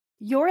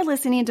You're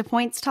listening to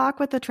Points Talk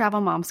with the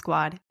Travel Mom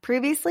Squad,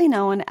 previously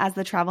known as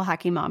the Travel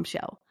Hacking Mom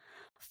Show.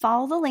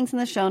 Follow the links in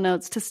the show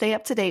notes to stay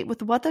up to date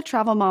with what the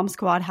Travel Mom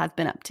Squad has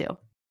been up to.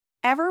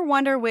 Ever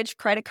wonder which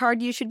credit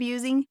card you should be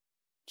using?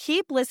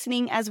 Keep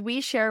listening as we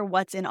share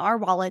what's in our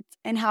wallets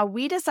and how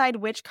we decide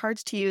which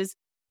cards to use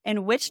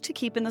and which to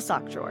keep in the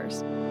sock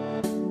drawers.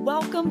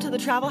 Welcome to the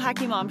Travel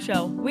Hacking Mom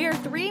Show. We are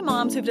three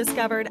moms who've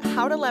discovered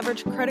how to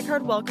leverage credit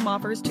card welcome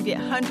offers to get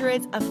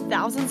hundreds of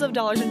thousands of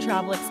dollars in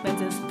travel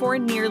expenses for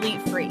nearly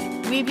free.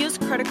 We've used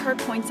credit card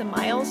points and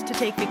miles to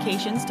take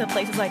vacations to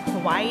places like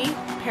Hawaii,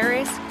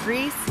 Paris,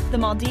 Greece, the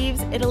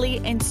Maldives, Italy,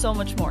 and so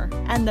much more.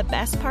 And the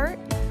best part?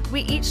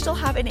 We each still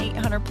have an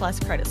 800 plus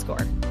credit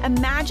score.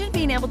 Imagine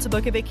being able to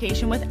book a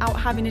vacation without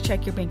having to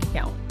check your bank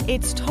account.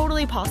 It's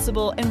totally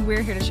possible, and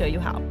we're here to show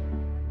you how.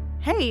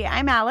 Hey,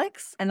 I'm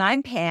Alex. And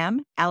I'm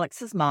Pam,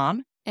 Alex's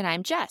mom. And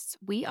I'm Jess.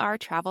 We are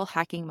Travel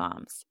Hacking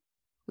Moms.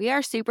 We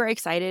are super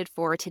excited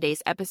for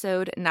today's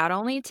episode, not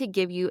only to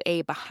give you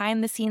a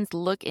behind-the-scenes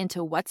look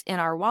into what's in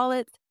our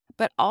wallets,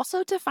 but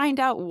also to find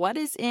out what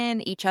is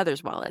in each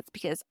other's wallets,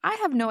 because I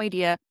have no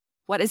idea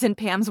what is in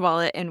Pam's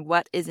wallet and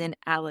what is in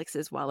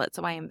Alex's wallet.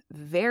 So I am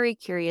very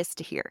curious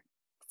to hear.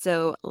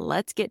 So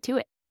let's get to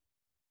it.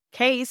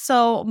 Okay,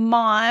 so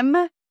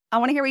Mom, I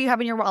want to hear what you have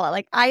in your wallet.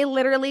 Like, I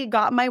literally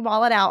got my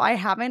wallet out. I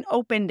haven't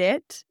opened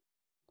it.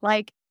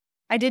 Like,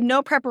 I did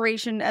no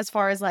preparation as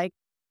far as like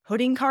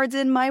putting cards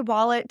in my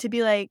wallet to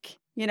be like,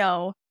 you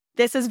know,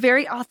 this is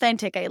very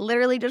authentic. I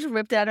literally just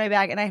ripped it out of my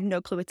bag and I have no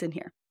clue what's in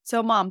here.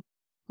 So Mom,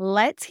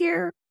 let's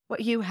hear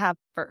what you have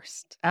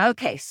first.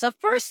 Okay, so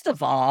first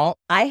of all,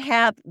 I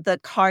have the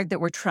card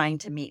that we're trying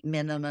to meet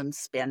minimum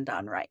spend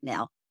on right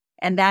now.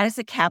 And that is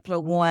a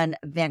Capital One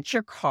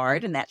Venture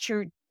card. And that's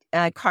your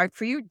card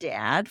for your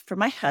dad, for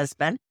my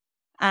husband.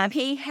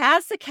 He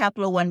has the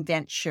Capital One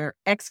Venture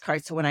X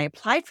card. So when I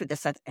applied for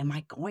this, I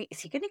thought, is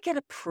he going to get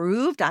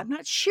approved? I'm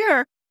not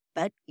sure.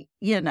 But,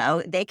 you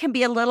know, they can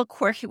be a little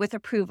quirky with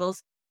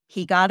approvals.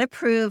 He got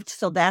approved.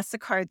 So that's the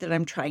card that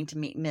I'm trying to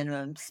meet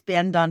minimum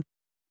spend on.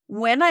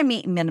 When I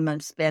meet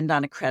minimum spend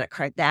on a credit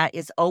card, that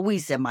is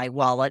always in my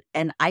wallet.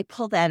 And I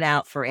pull that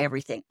out for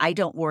everything. I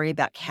don't worry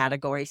about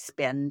category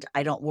spend.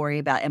 I don't worry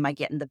about, am I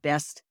getting the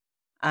best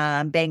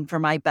bang for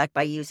my buck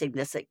by using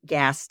this at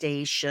gas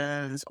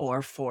stations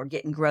or for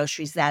getting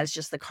groceries. That is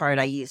just the card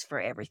I use for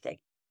everything.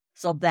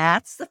 So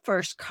that's the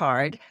first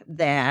card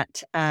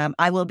that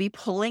I will be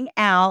pulling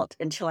out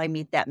until I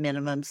meet that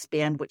minimum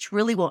spend, which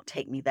really won't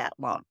take me that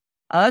long.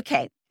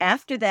 Okay,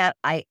 after that,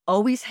 I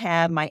always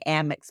have my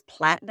Amex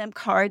Platinum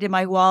card in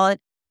my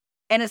wallet.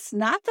 And it's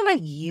not that I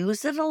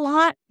use it a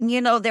lot. You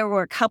know, there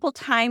were a couple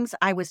times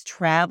I was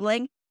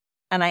traveling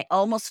and I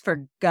almost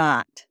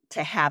forgot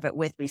to have it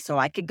with me so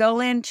I could go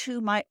into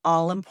my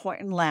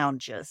all-important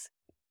lounges.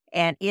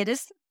 And it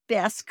is the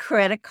best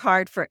credit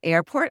card for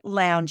airport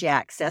lounge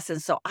access.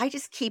 And so I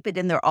just keep it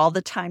in there all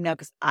the time now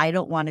because I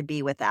don't want to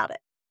be without it.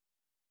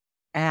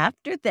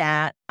 After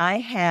that, I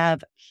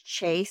have a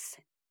Chase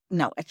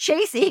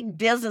Ink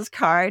business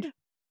card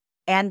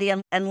and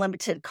the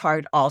unlimited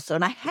card also.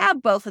 And I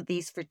have both of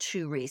these for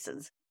two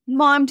reasons.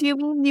 Mom, do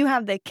you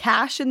have the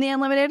cash and the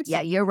unlimited?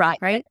 Yeah, you're right.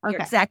 Right? You're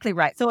exactly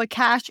right. So a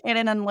cash and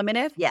an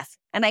unlimited? Yes.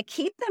 And I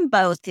keep them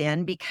both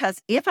in because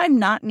if I'm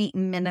not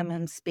meeting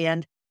minimum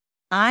spend,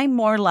 I'm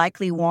more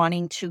likely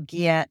wanting to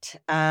get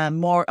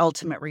more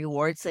ultimate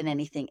rewards than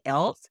anything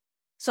else.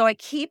 So I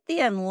keep the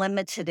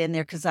unlimited in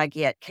there because I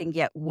can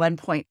get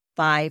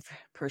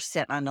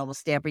 1.5% on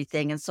almost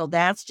everything. And so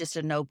that's just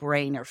a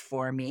no-brainer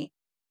for me.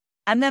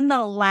 And then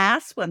the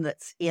last one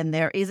that's in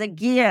there is,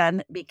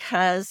 again,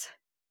 because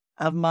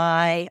of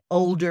my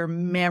older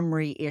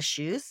memory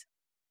issues,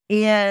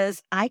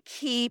 is I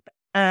keep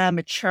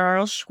a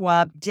Charles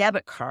Schwab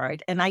debit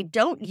card, and I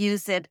don't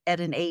use it at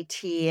an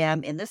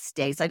ATM in the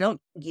States. I don't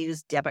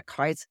use debit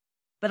cards,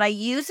 but I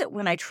use it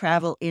when I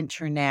travel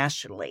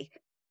internationally.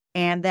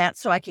 And that's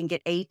so I can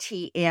get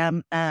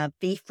ATM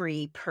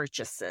fee-free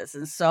purchases.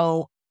 And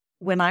so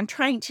when I'm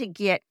trying to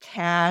get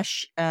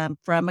cash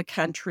from a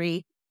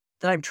country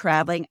that I'm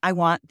traveling, I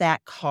want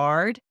that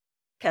card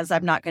because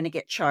I'm not going to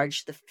get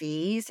charged the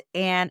fees.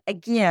 And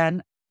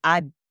again,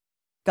 I've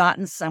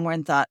gotten somewhere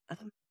and thought, oh,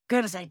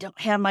 goodness, I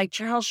don't have my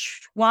Charles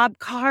Schwab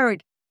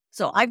card.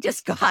 So I've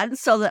just gotten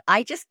so that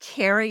I just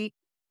carry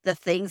the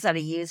things that I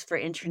use for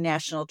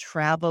international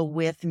travel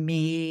with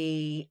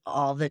me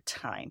all the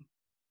time.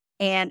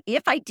 And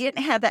if I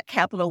didn't have that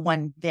Capital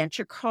One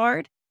Venture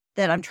card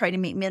that I'm trying to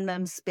meet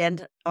minimum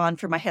spend on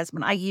for my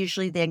husband, I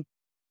usually then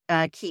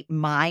keep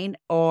mine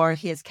or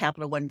his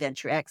Capital One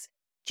Venture X.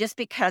 Just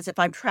because if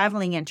I'm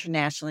traveling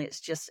internationally,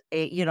 it's just,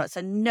 it's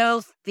a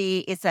no fee,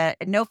 it's a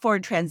no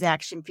foreign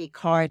transaction fee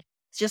card.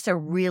 It's just a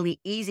really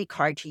easy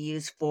card to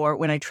use for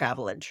when I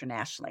travel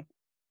internationally.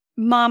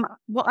 Mom,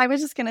 well, I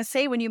was just going to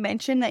say, when you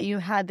mentioned that you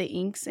had the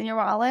inks in your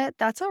wallet,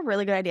 that's a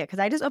really good idea because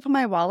I just opened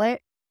my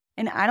wallet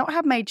and I don't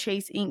have my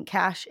Chase Ink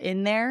cash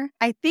in there.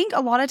 I think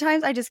a lot of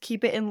times I just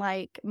keep it in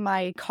like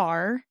my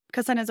car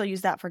because sometimes I'll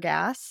use that for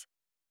gas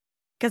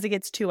because it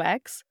gets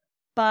 2x.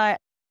 But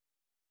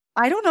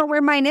I don't know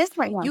where mine is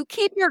right now. You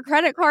keep your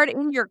credit card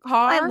in your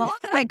car? I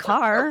lost my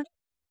car.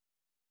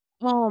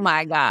 Oh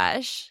my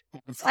gosh.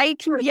 I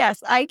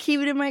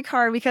keep it in my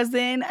car because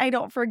then I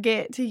don't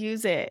forget to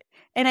use it.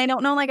 And I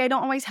don't know, like I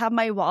don't always have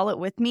my wallet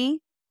with me,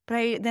 but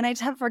I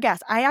just have it for gas.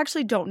 I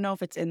actually don't know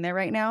if it's in there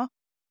right now.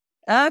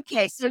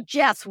 Okay, so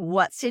Jess,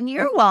 what's in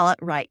your wallet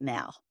right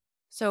now?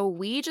 So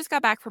we just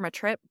got back from a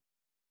trip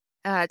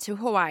to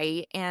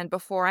Hawaii. And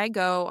before I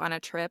go on a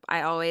trip,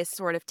 I always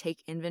sort of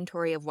take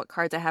inventory of what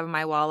cards I have in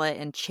my wallet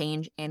and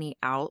change any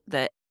out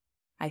that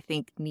I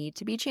think need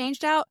to be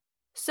changed out.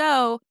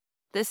 So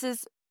this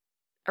is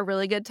a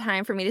really good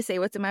time for me to say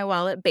what's in my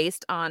wallet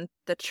based on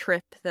the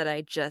trip that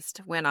I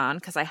just went on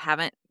because I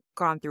haven't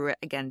gone through it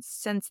again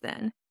since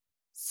then.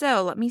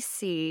 So let me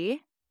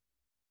see.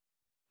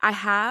 I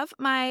have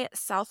my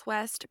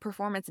Southwest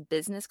Performance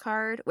Business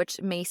Card, which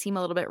may seem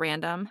a little bit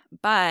random,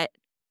 but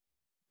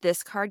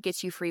this card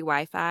gets you free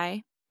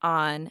Wi-Fi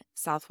on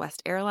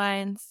Southwest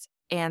Airlines.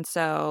 And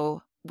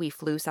so we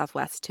flew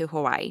Southwest to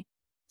Hawaii.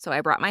 So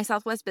I brought my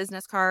Southwest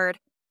Business Card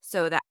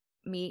so that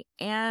me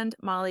and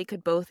Molly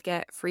could both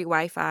get free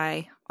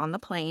Wi-Fi on the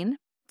plane.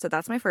 So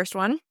that's my first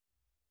one.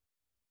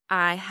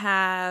 I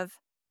have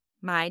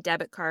my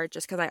debit card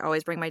just because I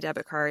always bring my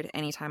debit card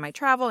anytime I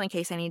travel in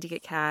case I need to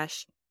get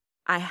cash.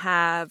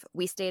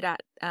 We stayed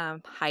at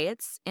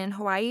Hyatt's in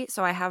Hawaii,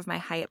 so I have my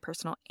Hyatt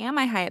personal and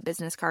my Hyatt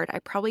business card. I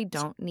probably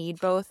don't need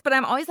both, but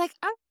I'm always like,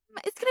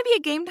 it's going to be a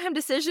game time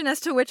decision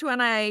as to which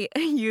one I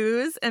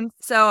use. And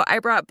so I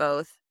brought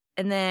both.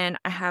 And then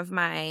I have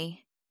my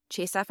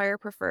Chase Sapphire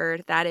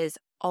Preferred. That is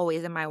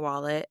always in my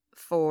wallet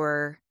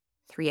for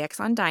 3X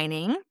on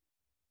dining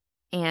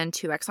and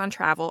 2X on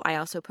travel. I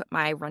also put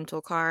my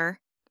rental car.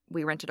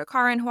 We rented a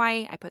car in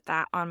Hawaii. I put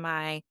that on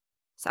my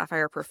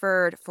Sapphire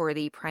Preferred for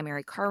the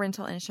primary car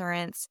rental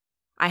insurance.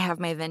 I have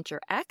my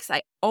Venture X.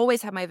 I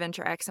always have my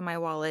Venture X in my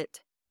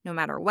wallet no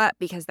matter what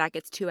because that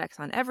gets 2X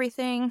on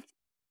everything.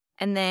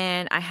 And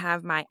then I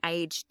have my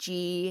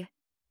IHG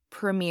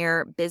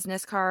Premier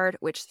Business Card,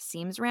 which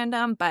seems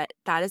random, but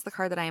that is the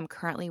card that I am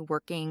currently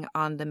working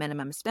on the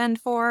minimum spend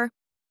for.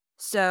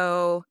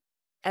 So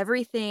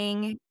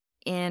everything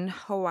in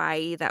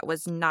Hawaii that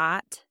was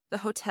not the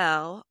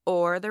hotel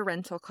or the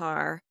rental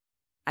car,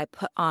 I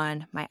put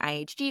on my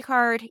IHG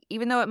card.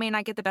 Even though it may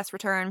not get the best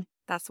return,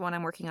 that's the one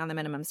I'm working on the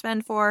minimum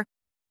spend for.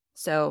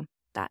 So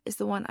that is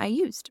the one I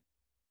used.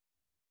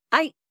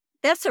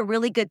 That's a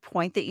really good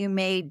point that you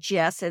made,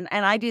 Jess. And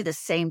I do the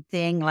same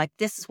thing. Like,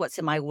 this is what's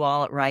in my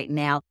wallet right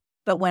now.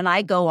 But when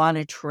I go on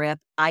a trip,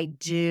 I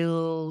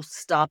do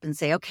stop and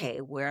say, okay,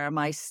 where am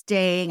I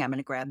staying? I'm going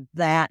to grab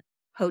that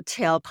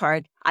hotel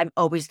card. I'm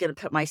always going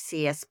to put my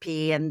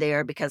CSP in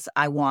there because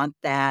I want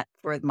that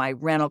for my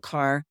rental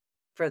car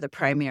for the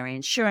primary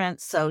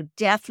insurance. So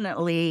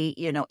definitely,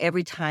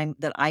 every time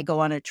that I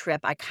go on a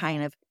trip, I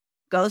kind of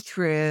go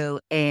through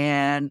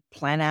and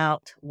plan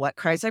out what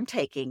cards I'm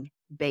taking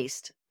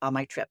based on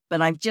my trip.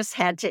 But I've just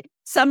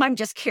some I'm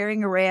just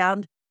carrying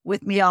around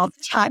with me all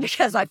the time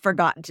because I've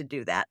forgotten to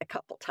do that a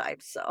couple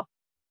times. So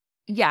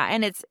yeah,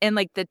 and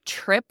like the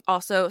trip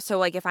also, so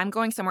like if I'm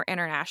going somewhere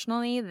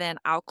internationally, then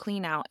I'll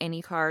clean out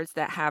any cards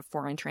that have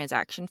foreign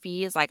transaction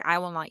fees. Like I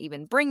will not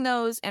even bring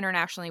those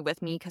internationally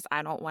with me because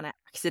I don't want to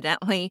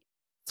accidentally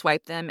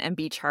swipe them and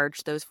be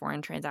charged those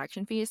foreign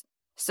transaction fees.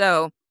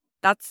 So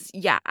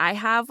I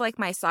have like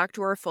my sock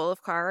drawer full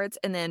of cards.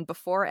 And then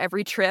before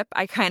every trip,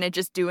 I kind of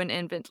just do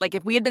an like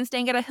if we had been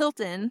staying at a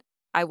Hilton,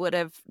 I would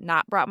have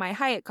not brought my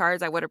Hyatt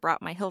cards. I would have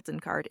brought my Hilton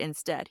card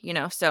instead,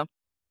 So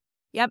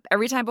yep,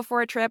 every time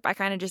before a trip, I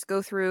kind of just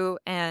go through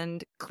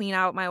and clean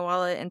out my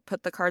wallet and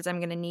put the cards I'm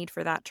going to need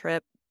for that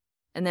trip.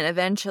 And then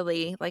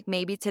eventually, like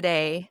maybe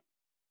today,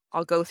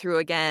 I'll go through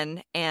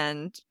again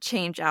and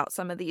change out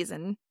some of these.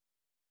 And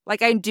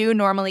like I do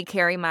normally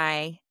carry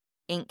my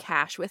ink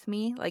cash with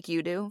me like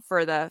you do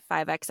for the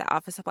 5X at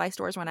office supply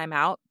stores when I'm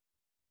out.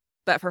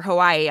 But for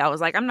Hawaii, I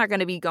was like, I'm not going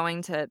to be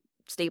going to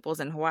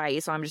Staples in Hawaii,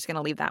 so I'm just going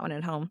to leave that one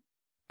at home.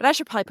 But I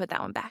should probably put that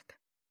one back.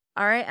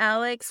 All right,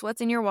 Alex, what's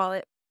in your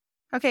wallet?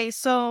 Okay,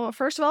 so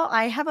first of all,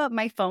 I have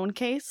my phone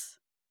case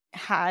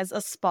has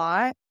a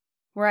spot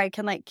where I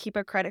can like keep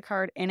a credit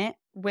card in it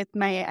with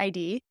my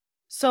ID.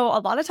 So a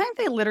lot of times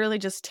I literally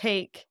just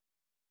take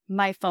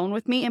my phone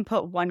with me and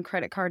put one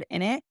credit card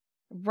in it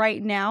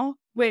right now,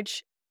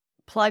 which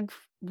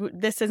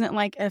this isn't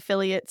like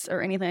affiliates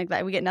or anything like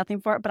that. We get nothing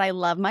for it, but I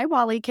love my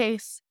Wally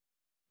case.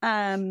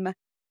 In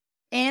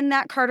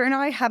that card right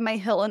now, I have my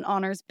Hilton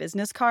Honors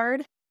business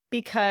card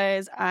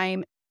because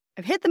I've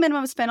hit the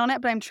minimum spend on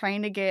it, but I'm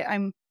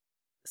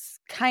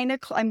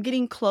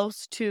getting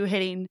close to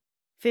hitting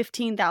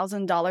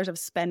 $15,000 of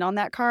spend on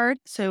that card.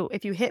 So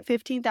if you hit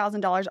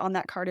 $15,000 on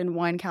that card in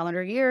one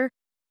calendar year,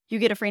 you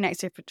get a free night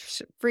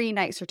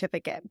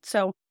certificate.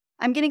 So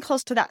I'm getting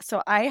close to that.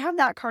 So I have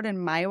that card in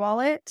my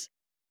wallet.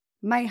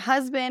 My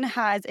husband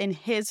has in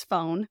his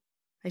phone,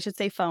 I should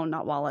say phone,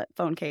 not wallet,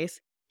 phone case.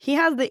 He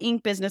has the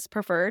Ink Business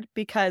Preferred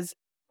because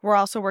we're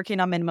also working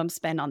on minimum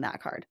spend on that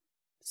card.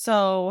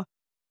 So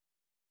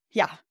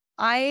yeah,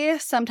 I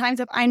sometimes,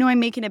 if I know I'm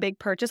making a big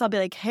purchase, I'll be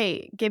like,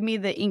 hey, give me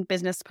the Ink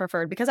Business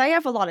Preferred because I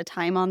have a lot of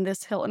time on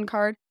this Hilton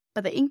card.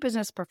 But the Ink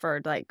Business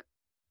Preferred, like,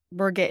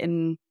 we're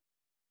getting,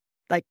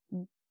 like,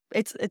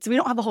 it's we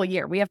don't have a whole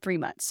year. We have 3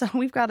 months. So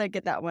we've got to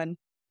get that one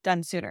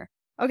done sooner.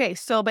 Okay,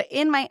 so, but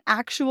in my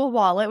actual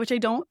wallet, which I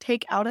don't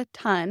take out a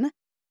ton,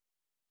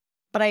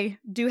 but I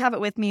do have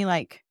it with me,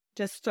 like,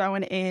 just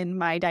throwing in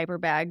my diaper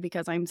bag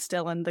because I'm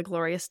still in the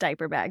glorious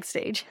diaper bag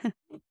stage.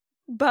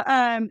 But,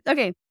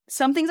 okay,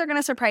 some things are going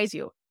to surprise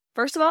you.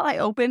 First of all, I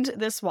opened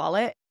this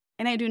wallet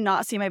and I do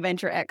not see my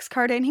Venture X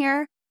card in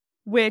here,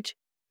 which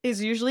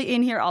is usually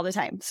in here all the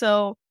time.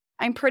 So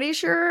I'm pretty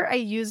sure I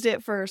used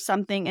it for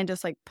something and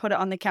just like put it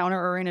on the counter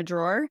or in a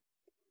drawer.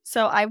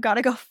 So I've got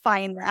to go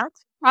find that.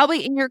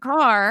 Probably in your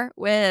car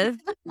with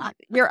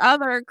your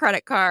other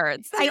credit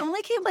cards. I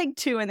only keep like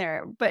 2 in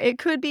there, but it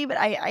could be, but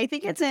I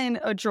think it's in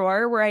a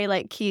drawer where I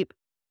like keep,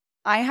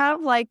 I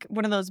have like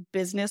one of those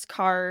business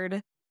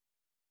card,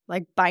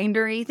 like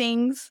bindery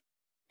things,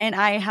 and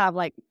I have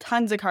like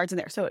tons of cards in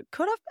there. So it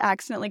could have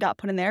accidentally got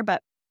put in there,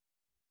 but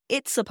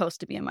it's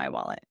supposed to be in my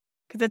wallet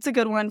because it's a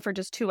good one for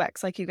just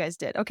 2x like you guys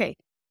did. Okay.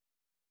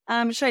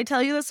 Should I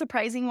tell you the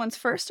surprising ones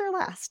first or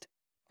last?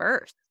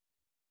 First.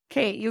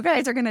 Okay, you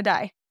guys are going to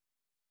die.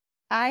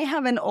 I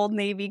have an Old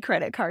Navy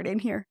credit card in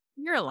here.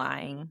 You're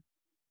lying.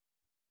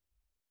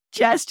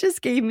 Jess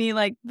just gave me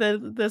like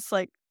this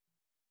like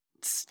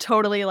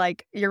totally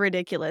like you're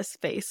ridiculous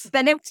face.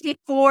 But it was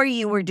before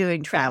you were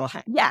doing travel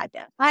hacking. Yeah,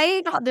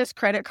 I got this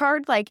credit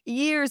card like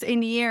years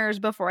and years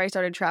before I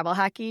started travel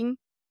hacking.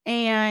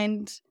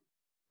 And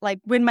like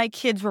when my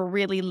kids were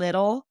really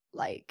little,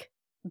 like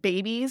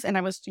babies, and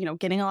I was,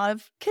 getting a lot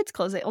of kids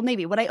clothes at Old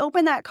Navy. Would I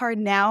open that card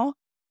now?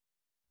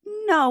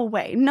 No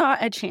way, not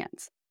a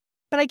chance.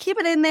 But I keep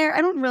it in there. I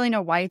don't really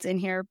know why it's in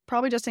here.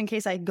 Probably just in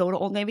case I go to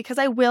Old Navy because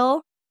I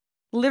will.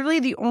 Literally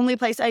the only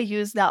place I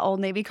use that Old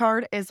Navy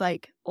card is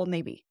like Old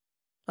Navy.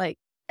 Like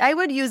I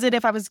would use it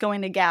if I was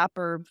going to Gap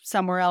or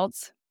somewhere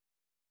else,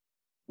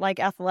 like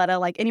Athleta,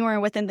 like anywhere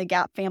within the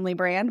Gap family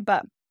brand.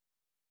 But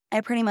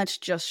I pretty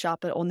much just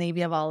shop at Old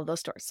Navy of all of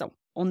those stores. So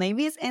Old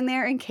Navy is in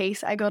there in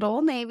case I go to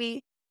Old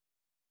Navy.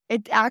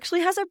 It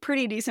actually has a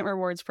pretty decent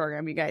rewards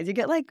program, you guys. You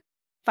get like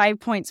 5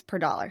 points per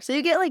dollar. So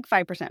you get like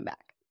 5%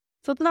 back.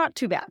 So it's not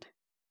too bad.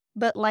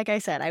 But like I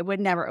said, I would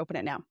never open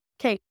it now.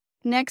 Okay,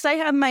 next I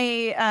have my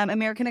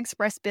American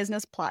Express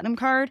Business Platinum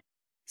card.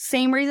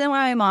 Same reason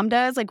why my mom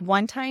does. Like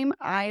one time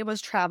I was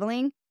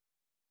traveling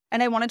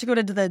and I wanted to go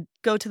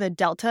to the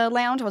Delta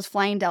lounge. I was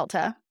flying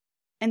Delta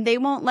and they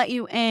won't let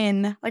you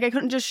in. Like I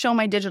couldn't just show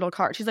my digital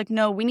card. She's like,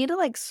 no, we need to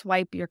like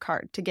swipe your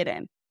card to get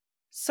in.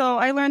 So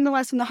I learned the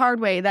lesson the hard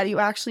way that you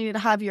actually need to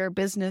have your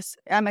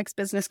Amex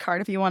business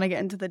card if you want to get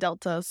into the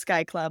Delta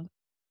Sky Club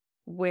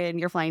when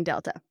you're flying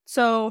Delta.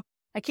 So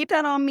I keep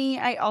that on me.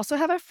 I also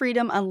have a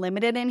Freedom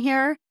Unlimited in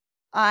here.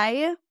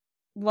 And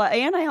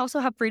I also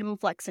have Freedom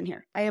Flex in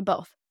here. I have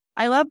both.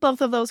 I love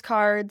both of those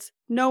cards.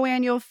 No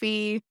annual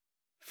fee.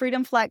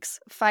 Freedom Flex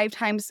 5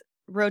 times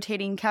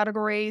rotating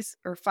categories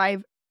or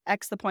 5x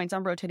the points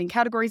on rotating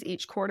categories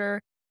each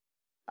quarter.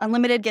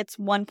 Unlimited gets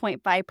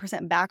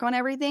 1.5% back on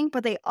everything,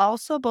 but they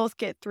also both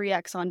get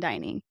 3x on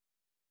dining.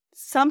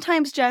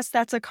 Sometimes, Jess,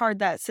 that's a card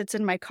that sits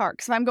in my cart.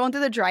 Because if I'm going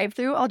through the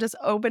drive-thru, I'll just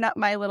open up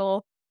my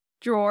little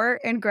drawer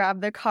and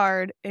grab the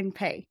card and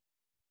pay.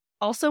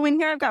 Also in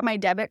here, I've got my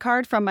debit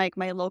card from like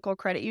my local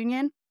credit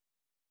union.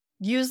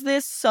 Use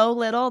this so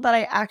little that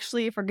I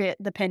actually forget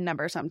the PIN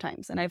number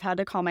sometimes. And I've had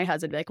to call my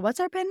husband, be like, what's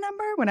our PIN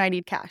number when I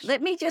need cash?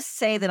 Let me just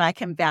say that I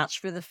can vouch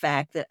for the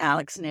fact that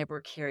Alex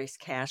never carries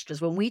cash because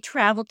when we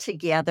travel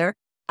together,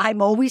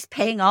 I'm always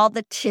paying all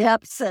the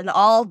tips and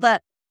all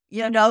the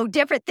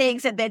different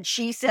things. And then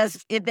she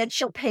says, and then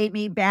she'll pay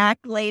me back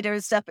later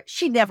and stuff. But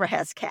she never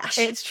has cash.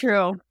 It's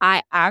true.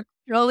 I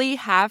actually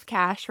have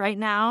cash right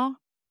now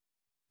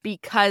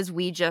because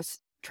we just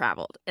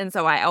traveled. And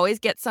so I always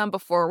get some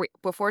before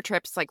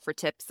trips, like for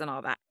tips and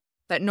all that.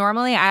 But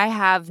normally I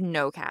have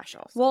no cash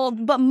also. Well,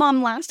 but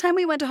Mom, last time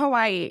we went to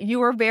Hawaii, you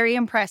were very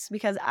impressed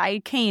because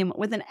I came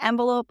with an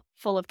envelope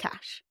full of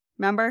cash.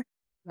 Remember?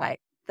 Right.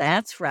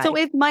 That's right. So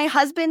if my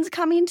husband's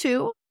coming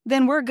too,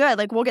 then we're good.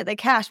 Like we'll get the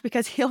cash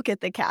because he'll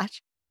get the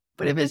cash.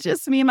 But if it's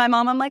just me and my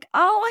mom, I'm like,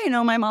 oh, I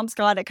know my mom's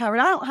got it covered.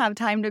 I don't have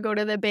time to go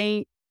to the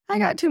bank. I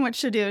got too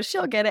much to do.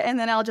 She'll get it. And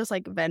then I'll just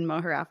like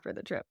Venmo her after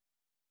the trip.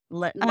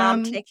 Let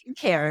mom take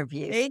care of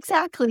you.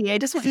 Exactly. I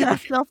just want you to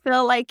still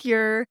feel like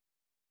your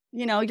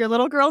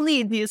little girl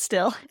needs you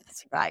still.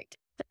 That's right.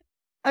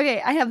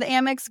 Okay. I have the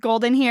Amex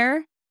Gold in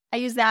here. I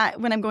use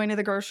that when I'm going to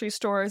the grocery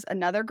stores.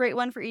 Another great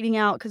one for eating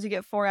out because you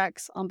get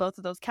 4x on both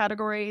of those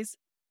categories.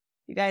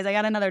 You guys, I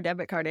got another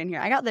debit card in here.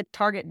 I got the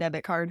Target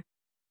debit card.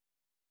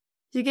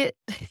 You get,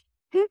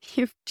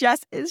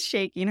 Jess is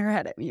shaking her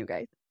head at me, you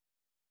guys.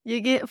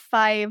 You get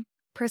 5%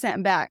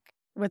 back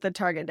with the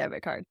Target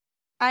debit card.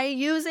 I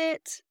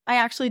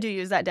actually do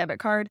use that debit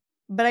card,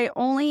 but I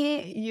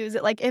only use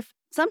it like if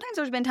sometimes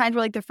there's been times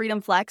where like the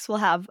Freedom Flex will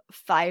have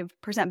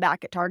 5%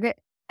 back at Target.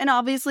 And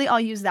obviously I'll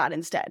use that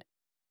instead.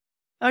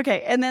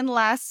 Okay. And then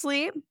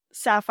lastly,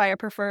 Sapphire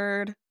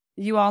Preferred.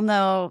 You all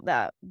know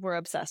that we're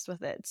obsessed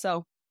with it.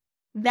 So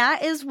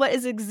that is what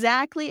is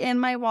exactly in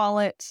my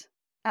wallet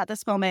at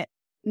this moment,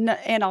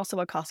 and also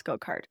a Costco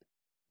card.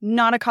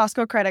 Not a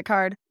Costco credit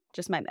card,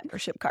 just my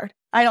membership card.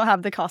 I don't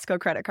have the Costco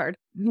credit card.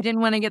 You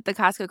didn't want to get the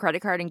Costco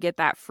credit card and get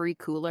that free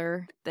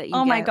cooler that you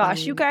Oh my get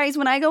gosh, you guys,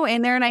 when I go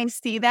in there and I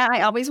see that,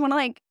 I always want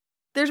to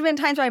there's been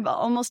times where I've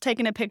almost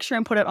taken a picture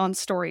and put it on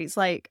stories,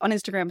 like on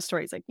Instagram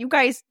stories. Like, you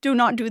guys do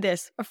not do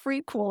this. A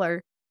free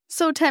cooler.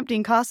 So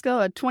tempting.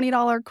 Costco, a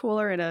 $20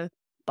 cooler and a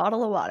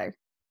bottle of water.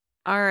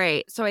 All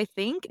right. So I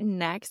think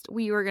next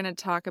we were going to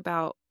talk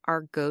about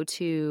our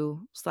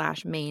go-to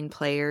 / main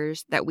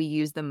players that we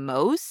use the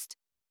most.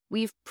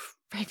 I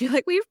feel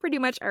like we've pretty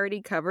much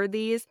already covered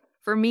these.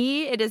 For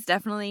me, it is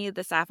definitely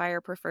the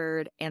Sapphire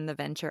Preferred and the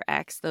Venture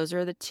X. Those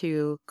are the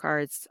two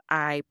cards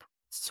I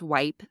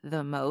swipe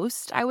the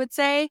most, I would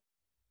say,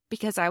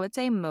 because I would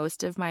say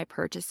most of my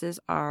purchases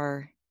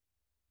are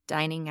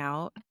dining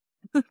out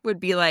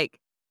would be like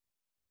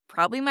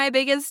probably my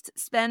biggest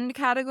spend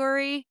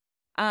category.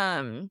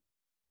 I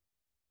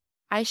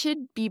should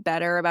be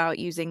better about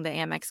using the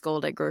Amex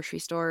Gold at grocery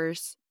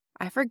stores.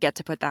 I forget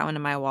to put that one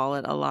in my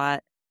wallet a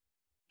lot.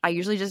 I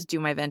usually just do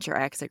my Venture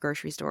X at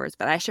grocery stores,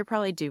 but I should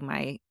probably do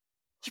my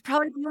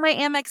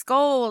Amex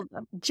Gold.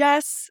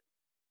 Jess,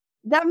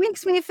 that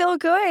makes me feel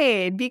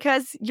good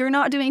because you're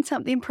not doing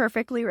something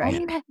perfectly right.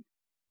 I'm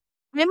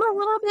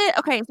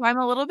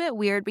a little bit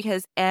weird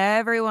because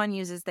everyone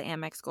uses the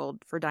Amex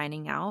Gold for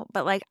dining out,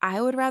 but I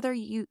would rather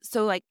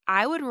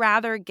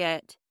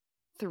get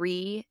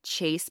 3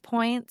 Chase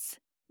points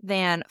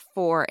than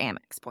 4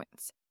 Amex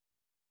points.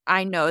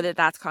 I know that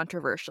that's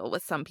controversial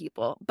with some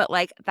people, but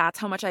that's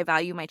how much I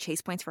value my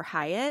Chase points for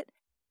Hyatt.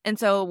 And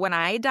so when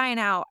I dine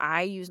out,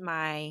 I use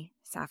my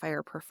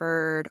Sapphire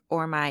Preferred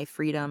or my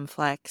Freedom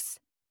Flex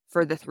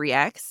for the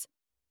 3X.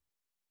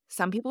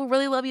 Some people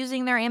really love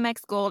using their Amex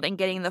Gold and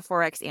getting the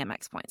 4X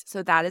Amex points.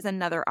 So that is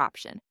another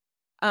option.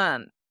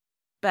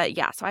 But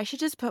yeah, so I should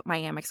just put my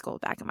Amex Gold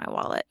back in my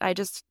wallet. I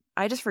just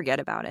forget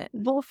about it.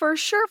 Well, for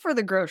sure for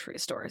the grocery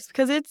stores,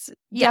 because it's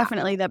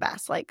definitely the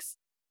best.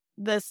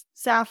 The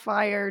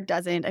Sapphire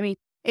doesn't. I mean,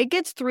 it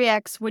gets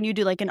 3X when you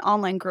do an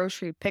online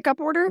grocery pickup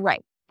order.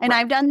 Right. And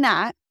I've done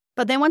that.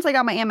 But then once I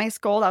got my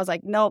Amex Gold, I was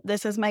like, nope,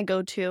 this is my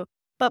go-to.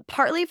 But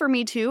partly for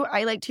me too,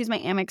 I like to use my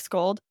Amex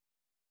Gold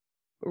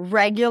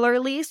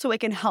regularly so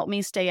it can help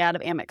me stay out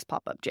of Amex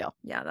pop-up jail.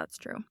 Yeah, that's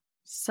true.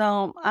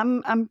 So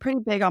I'm pretty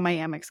big on my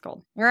Amex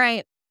Gold. All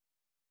right.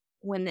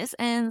 When this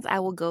ends, I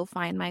will go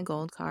find my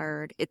gold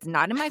card. It's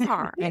not in my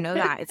car. I know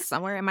that. It's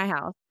somewhere in my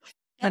house.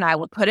 And I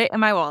will put it in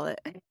my wallet.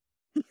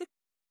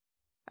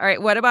 All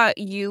right. What about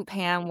you,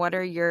 Pam? What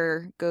are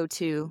your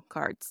go-to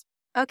cards?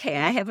 Okay,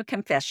 I have a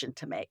confession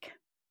to make.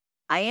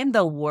 I am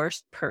the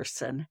worst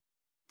person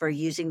for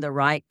using the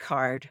right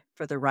card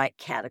for the right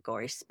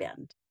category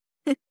spend.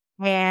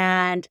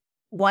 And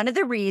one of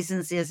the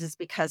reasons is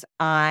because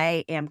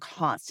I am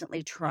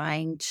constantly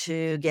trying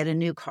to get a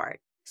new card.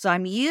 So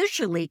I'm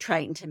usually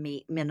trying to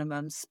meet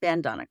minimum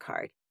spend on a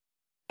card.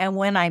 And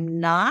when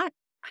I'm not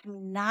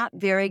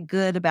very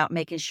good about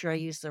making sure I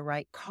use the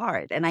right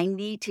card. And I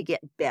need to get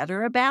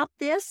better about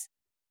this.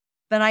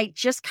 But I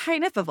just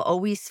kind of have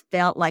always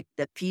felt like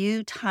the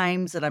few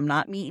times that I'm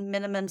not meeting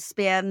minimum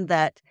spend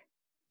that,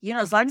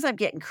 as long as I'm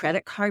getting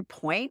credit card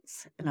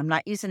points and I'm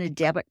not using a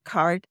debit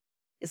card,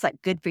 it's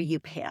good for you,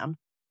 Pam.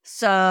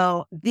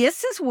 So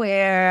this is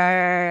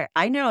where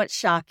I know it's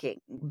shocking,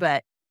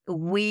 but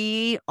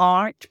we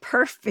aren't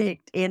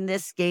perfect in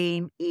this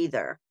game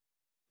either.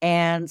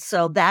 And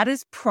so that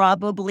is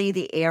probably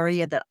the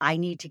area that I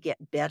need to get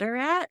better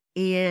at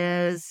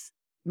is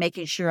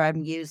making sure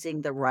I'm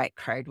using the right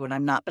card when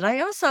I'm not. But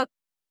I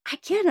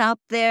get out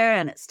there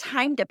and it's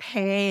time to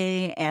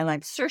pay and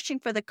I'm searching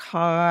for the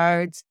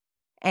cards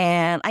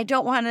and I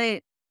don't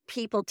want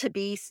people to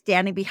be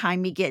standing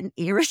behind me getting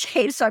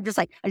irritated. So I'm just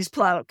I just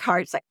pull out a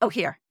card. It's oh,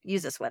 here,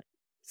 use this one.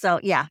 So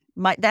yeah,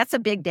 that's a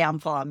big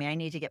downfall on me. I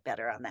need to get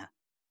better on that.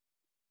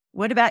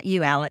 What about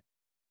you, Alec?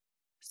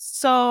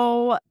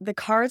 So the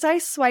cards I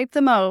swipe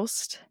the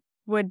most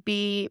would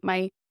be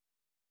my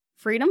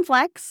Freedom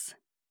Flex,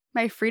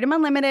 my Freedom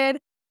Unlimited,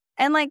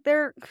 and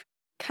they're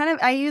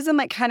I use them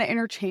kind of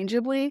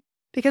interchangeably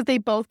because they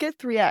both get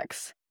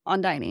 3X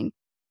on dining.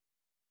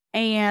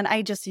 And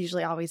I just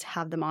usually always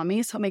have them on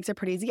me, so it makes it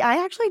pretty easy.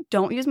 I actually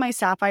don't use my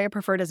Sapphire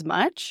Preferred as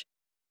much,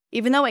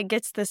 even though it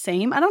gets the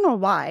same. I don't know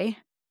why.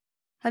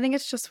 I think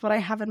it's just what I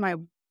have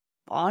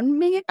on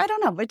me. I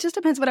don't know. It just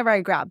depends whatever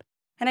I grab.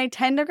 And I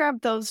tend to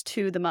grab those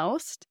two the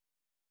most.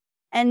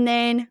 And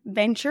then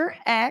Venture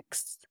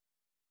X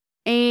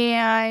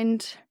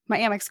and my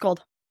Amex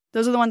Gold.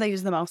 Those are the ones I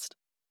use the most.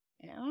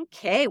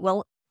 Okay.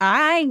 Well,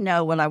 I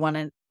know what I want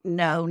to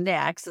know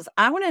next is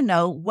I want to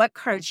know what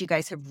cards you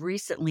guys have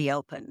recently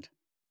opened.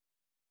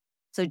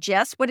 So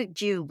Jess, what did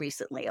you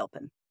recently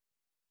open?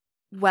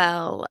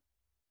 Well,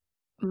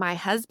 my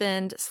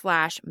husband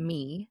 /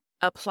 me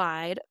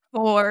applied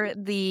for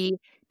the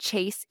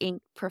Chase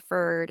Ink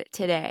Preferred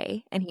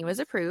today, and he was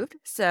approved.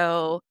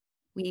 So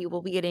we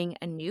will be getting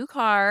a new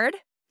card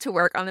to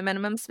work on the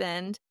minimum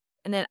spend.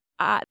 And then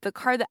the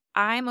card that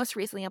I most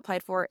recently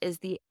applied for is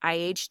the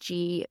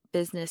IHG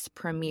Business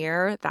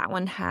Premier. That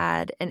one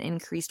had an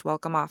increased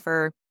welcome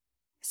offer.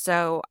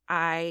 So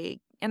I've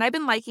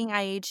been liking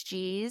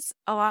IHGs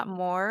a lot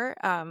more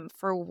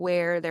for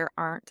where there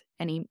aren't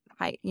any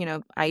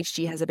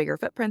IHG has a bigger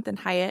footprint than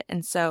Hyatt.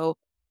 And so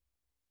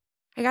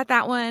I got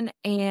that one,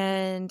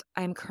 and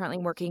I'm currently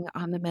working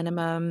on the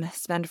minimum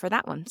spend for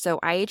that one. So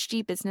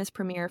IHG Business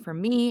Premier for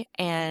me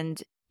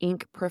and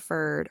Inc.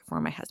 Preferred for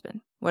my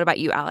husband. What about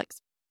you,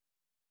 Alex?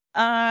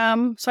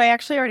 So I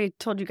actually already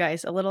told you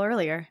guys a little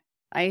earlier.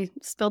 I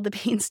spilled the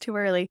beans too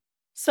early.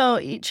 So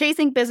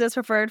Chasing Business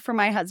Preferred for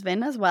my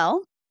husband as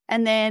well.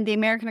 And then the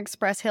American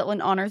Express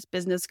Hilton Honors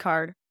Business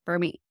Card for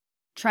me.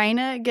 Trying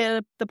to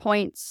get the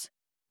points.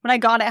 When I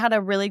got it, had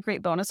a really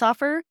great bonus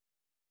offer.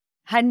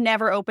 Had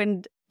never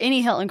opened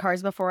any Hilton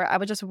cards before. I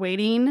was just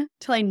waiting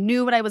till I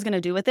knew what I was going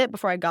to do with it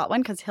before I got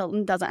one, because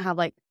Hilton doesn't have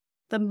like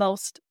the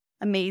most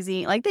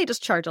amazing, like they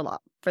just charge a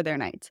lot for their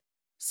nights.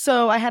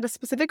 So I had a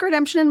specific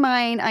redemption in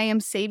mind. I am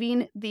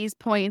saving these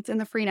points in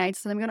the free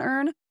nights that I'm going to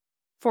earn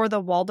for the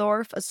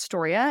Waldorf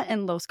Astoria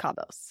and Los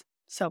Cabos.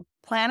 So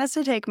plan is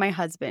to take my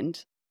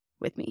husband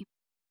with me.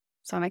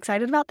 So I'm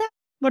excited about that.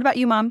 What about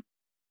you, Mom?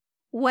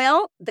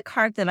 Well, the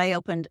card that I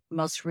opened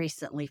most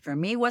recently for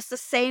me was the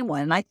same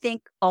one. And I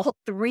think all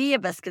three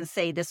of us can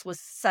say this was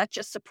such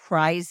a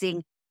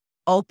surprising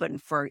open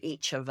for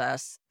each of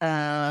us.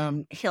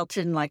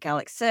 Hilton, like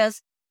Alex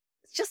says,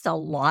 it's just a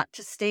lot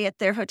to stay at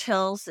their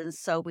hotels. And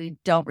so we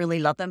don't really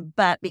love them.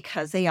 But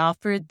because they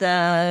offered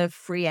the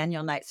free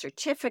annual night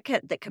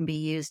certificate that can be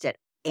used at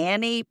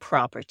any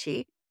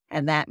property,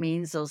 and that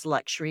means those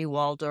luxury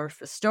Waldorf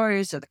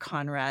Astorias or the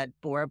Conrad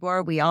Bora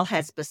Bora. We all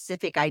had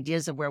specific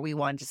ideas of where we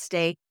wanted to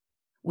stay.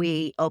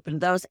 We opened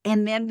those.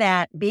 And then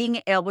that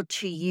being able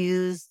to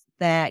use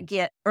that,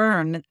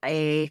 earn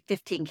a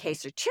 15K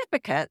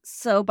certificate.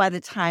 So by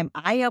the time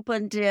I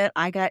opened it,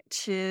 I got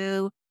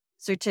 2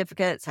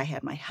 certificates. I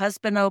had my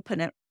husband open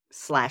it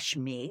 /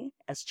 me,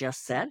 as Jess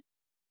said.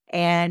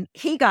 And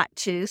he got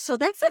 2. So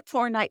that's a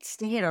 4-night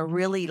stay at a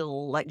really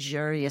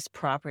luxurious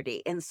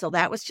property. And so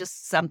that was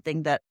just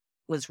something that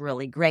was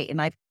really great.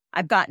 And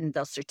I've gotten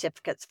those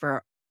certificates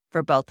for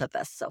both of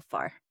us so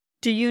far.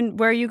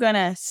 Where are you going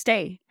to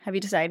stay? Have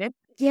you decided?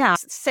 Yeah,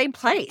 same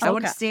place. Okay. I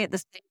want to stay at the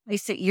same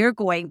place that you're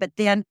going. But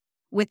then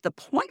with the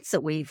points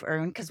that we've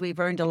earned, because we've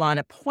earned a lot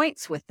of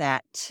points with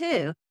that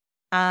too,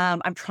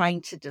 I'm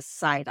trying to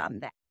decide on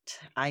that.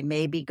 I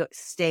may be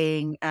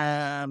staying.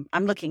 I'm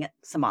looking at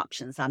some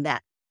options on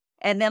that.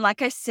 And then,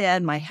 like I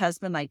said, my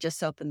husband, I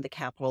just opened the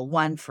Capital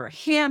One for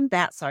him.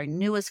 That's our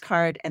newest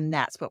card, and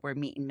that's what we're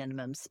meeting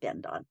minimum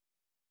spend on.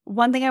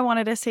 One thing I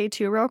wanted to say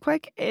too real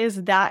quick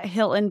is that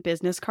Hilton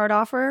business card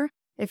offer.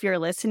 If you're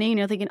listening,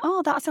 you're thinking,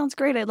 oh, that sounds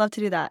great. I'd love to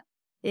do that.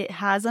 It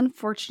has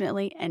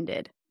unfortunately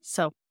ended.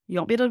 So you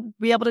won't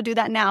be able to do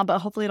that now, but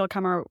hopefully it'll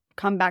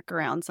come back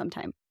around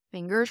sometime.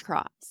 Fingers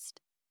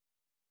crossed.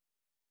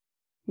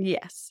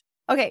 Yes.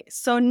 Okay,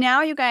 so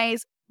now you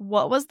guys,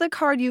 what was the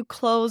card you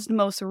closed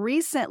most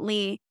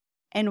recently,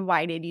 and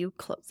why did you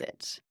close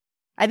it?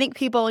 I think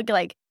people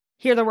like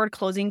hear the word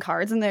closing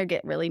cards and they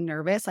get really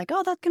nervous, like,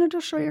 oh, that's going to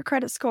just show your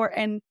credit score.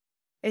 And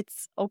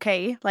it's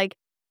okay. Like,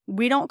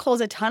 we don't close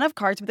a ton of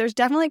cards, but there's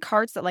definitely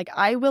cards that like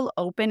I will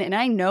open, and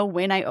I know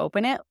when I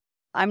open it,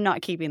 I'm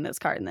not keeping this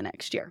card in the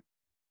next year,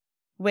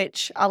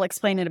 which I'll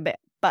explain in a bit.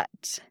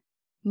 But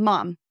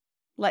Mom,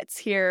 let's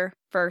hear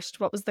first,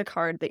 what was the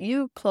card that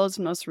you closed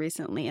most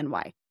recently and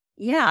why?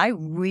 Yeah, I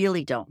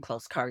really don't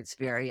close cards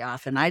very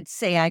often. I'd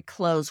say I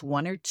close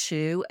 1 or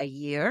 2 a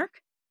year.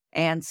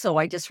 And so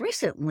I just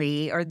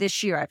recently, or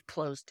this year, I've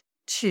closed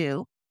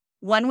 2.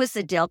 One was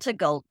the Delta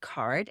Gold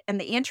card. And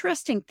the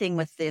interesting thing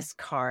with this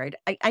card,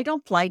 I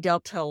don't fly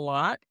Delta a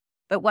lot,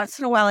 but once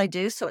in a while I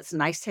do. So it's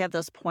nice to have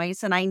those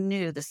points. And I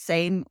knew the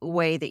same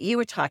way that you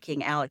were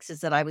talking, Alex,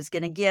 is that I was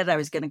going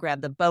to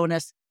grab the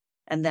bonus,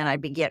 and then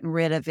I'd be getting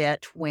rid of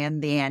it when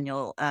the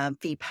annual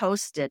fee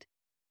posted.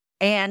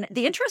 And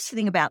the interesting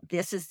thing about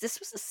this is this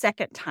was the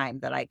second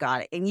time that I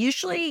got it. And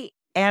usually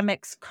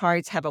Amex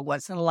cards have a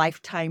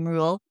once-in-a-lifetime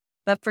rule,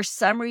 but for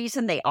some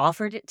reason they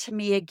offered it to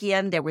me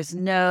again. There was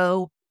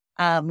no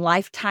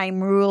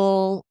lifetime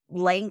rule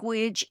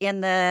language in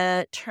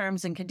the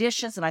terms and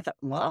conditions. And I thought,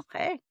 well,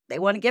 hey, they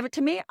want to give it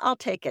to me, I'll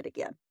take it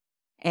again.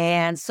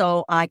 And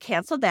so I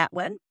canceled that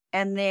one.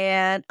 And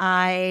then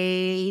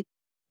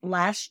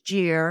last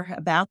year,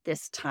 about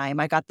this time,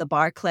 I got the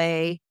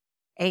Barclay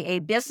AA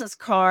business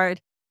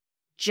card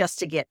just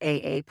to get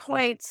AA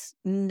points.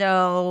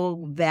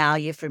 No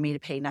value for me to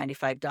pay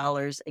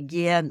 $95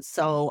 again.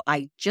 So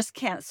I just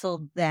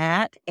canceled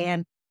that.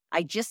 And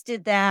I just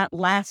did that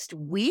last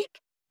week.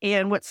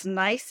 And what's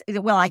nice,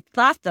 well, I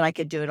thought that I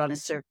could do it on a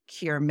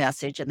secure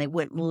message and they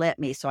wouldn't let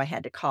me. So I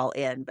had to call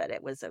in, but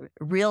it was a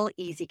real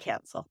easy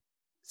cancel.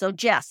 So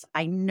Jess,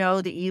 I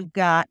know that you've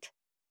got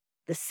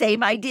the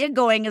same idea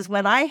going as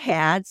what I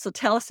had. So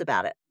tell us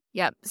about it.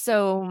 Yep.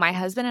 So my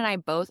husband and I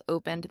both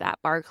opened that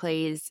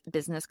Barclays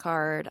business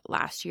card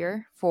last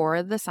year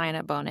for the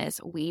sign-up bonus.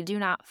 We do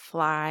not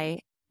fly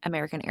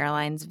American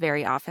Airlines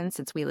very often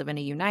since we live in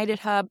a United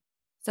hub.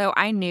 So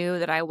I knew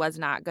that I was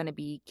not going to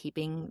be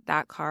keeping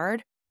that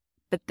card.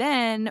 But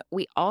then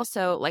we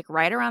also, like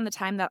right around the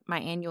time that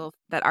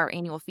our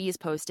annual fees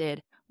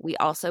posted, we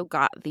also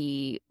got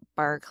the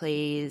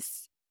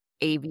Barclays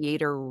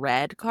Aviator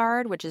Red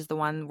card, which is the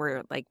one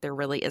where like there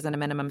really isn't a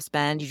minimum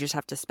spend. You just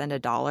have to spend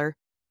 $1.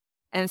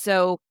 And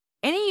so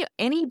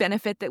any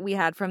benefit that we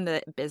had from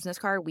the business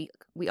card,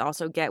 we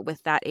also get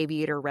with that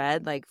Aviator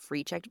Red, like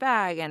free checked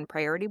bag and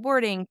priority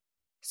boarding.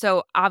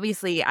 So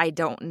obviously I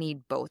don't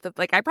need both of,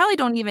 like I probably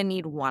don't even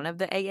need one of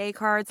the AA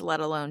cards,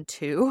 let alone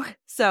two.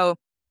 So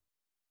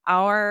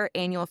our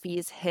annual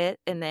fees hit,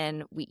 and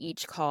then we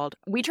each called.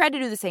 We tried to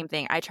do the same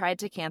thing. I tried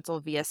to cancel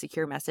via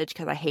secure message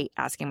because I hate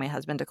asking my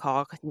husband to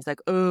call because he's like,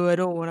 oh, I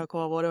don't want to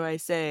call. What do I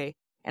say?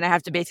 And I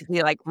have to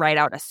basically like write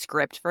out a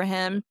script for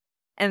him.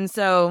 And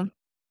so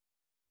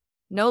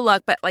no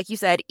luck, but like you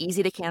said,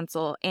 easy to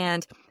cancel.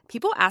 And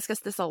people ask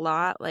us this a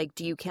lot, like,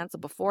 do you cancel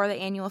before the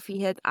annual fee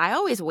hits? I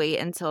always wait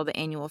until the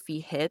annual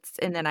fee hits,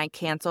 and then I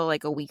cancel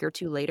like a week or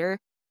two later.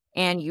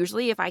 And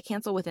usually if I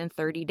cancel within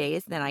 30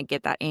 days, then I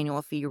get that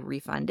annual fee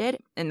refunded.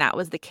 And that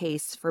was the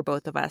case for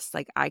both of us.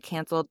 Like I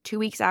canceled 2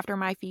 weeks after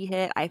my fee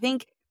hit. I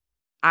think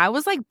I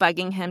was like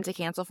bugging him to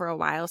cancel for a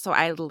while. So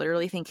I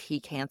literally think he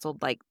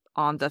canceled like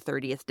on the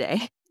 30th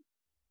day.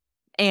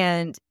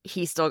 And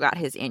he still got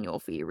his annual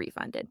fee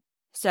refunded.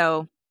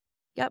 So,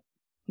 yep,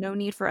 no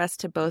need for us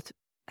to both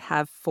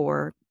have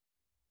 4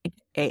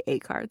 AA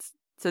cards.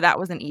 So that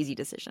was an easy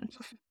decision.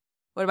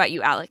 What about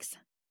you, Alex?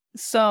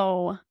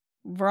 So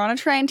we're on a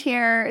trend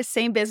here.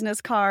 Same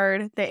business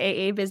card, the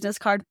AA business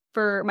card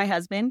for my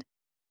husband.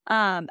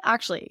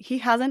 Actually, he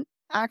hasn't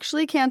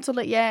actually canceled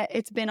it yet.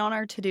 It's been on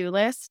our to-do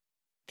list.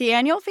 The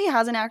annual fee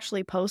hasn't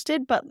actually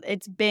posted, but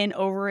it's been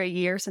over a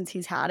year since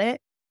he's had it.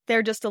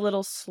 They're just a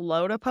little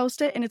slow to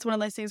post it. And it's one of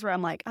those things where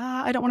I'm like,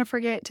 I don't want to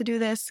forget to do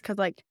this. Because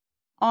like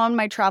on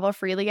my Travel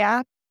Freely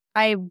app,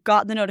 I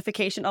got the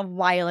notification a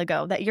while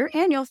ago that your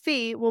annual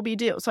fee will be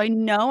due. So I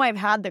know I've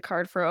had the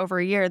card for over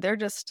a year. They're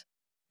just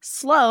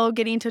slow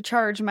getting to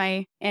charge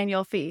my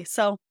annual fee.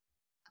 So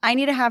I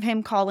need to have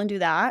him call and do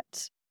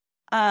that.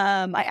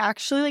 I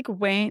actually like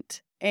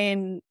went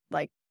and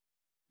like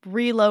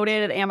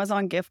reloaded an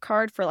Amazon gift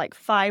card for like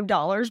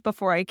 $5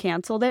 before I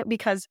canceled it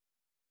because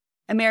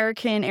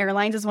American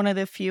Airlines is one of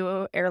the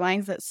few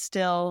airlines that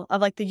still, of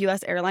like the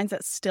US airlines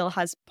that still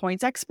has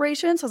points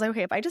expiration. So I was like,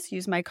 okay, if I just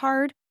use my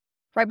card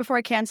right before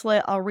I cancel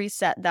it, I'll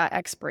reset that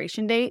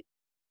expiration date.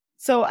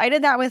 So I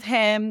did that with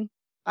him.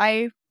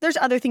 There's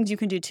other things you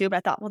can do too, but I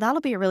thought, well, that'll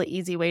be a really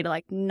easy way to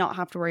like not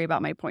have to worry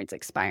about my points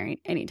expiring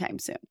anytime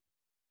soon.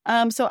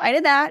 So I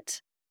did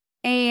that,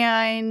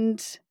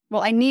 and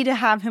well, I need to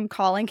have him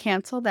call and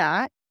cancel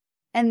that.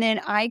 And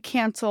then I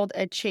canceled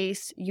a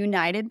Chase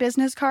United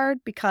business card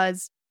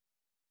because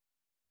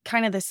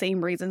kind of the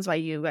same reasons why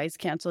you guys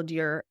canceled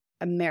your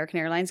American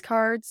Airlines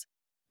cards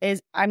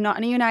is I'm not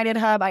in a United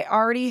hub. I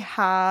already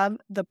have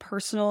the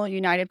personal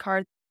United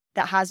card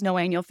that has no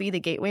annual fee, the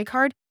Gateway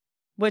card,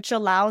 which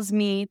allows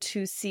me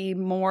to see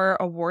more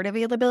award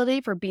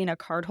availability for being a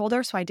card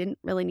holder. So I didn't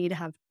really need to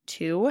have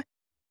 2.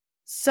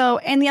 So,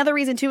 and the other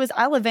reason too is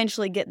I'll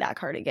eventually get that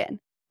card again.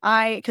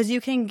 Because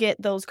you can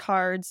get those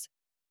cards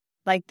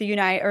like the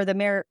United or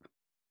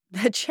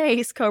the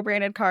Chase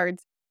co-branded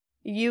cards.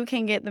 You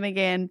can get them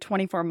again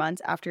 24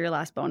 months after your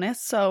last bonus.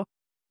 So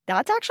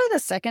that's actually the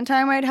second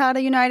time I'd had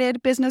a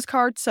United business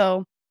card.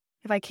 So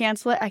if I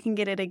cancel it, I can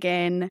get it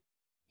again,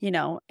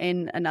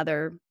 in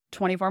another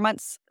 24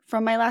 months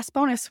from my last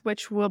bonus,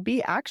 which will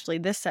be actually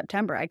this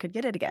September. I could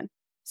get it again.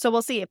 So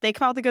we'll see. If they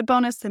come out with a good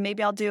bonus, then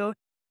maybe I'll do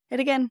it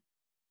again.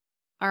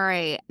 All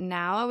right.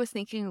 Now I was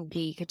thinking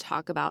we could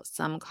talk about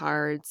some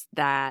cards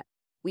that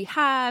we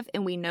have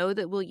and we know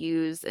that we'll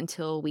use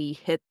until we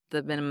hit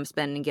the minimum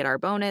spend and get our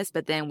bonus,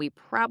 but then we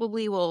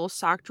probably will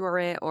sock drawer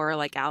it or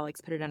like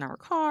Alex put it in our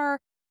car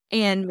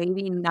and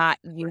maybe not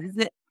use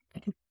it.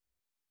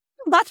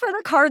 That's where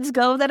the cards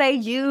go that I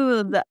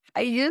use.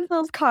 I use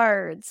those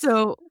cards.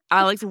 So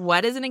Alex,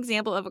 what is an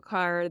example of a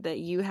card that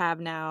you have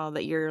now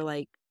that you're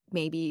like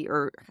maybe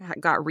or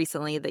got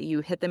recently that you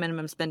hit the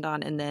minimum spend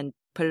on and then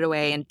put it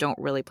away and don't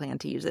really plan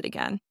to use it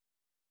again?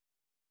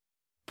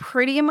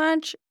 Pretty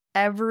much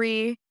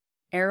every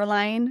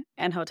airline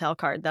and hotel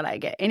card that I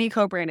get, any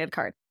co-branded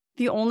card.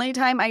 The only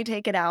time I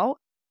take it out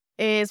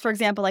is, for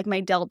example, like my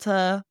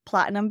Delta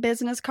Platinum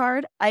business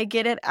card. I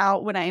get it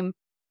out when I'm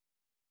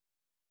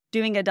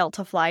doing a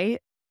Delta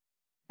flight,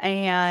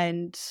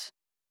 and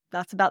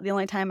that's about the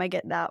only time I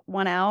get that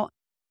one out.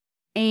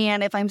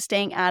 And if I'm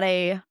staying at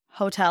a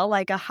hotel,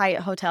 like a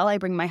Hyatt hotel, I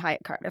bring my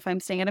Hyatt card. If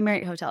I'm staying at a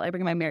Marriott hotel, I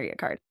bring my Marriott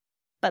card.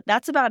 But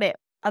that's about it.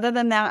 Other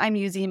than that, I'm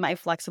using my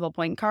flexible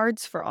point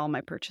cards for all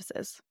my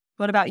purchases.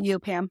 What about you,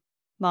 Pam?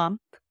 Mom?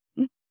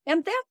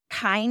 And they're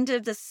kind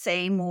of the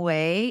same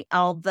way,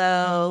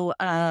 although,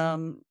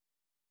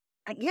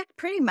 yeah,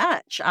 pretty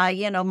much.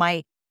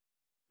 My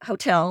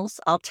hotels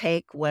I'll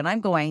take when I'm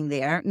going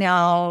there.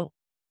 Now,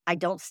 I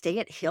don't stay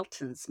at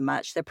Hilton's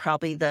much. They're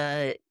probably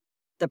the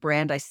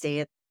brand I stay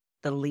at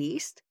the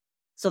least.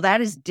 So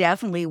that is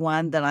definitely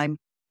one that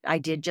I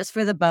did just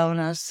for the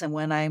bonus. And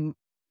when I'm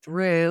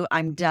through,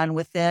 I'm done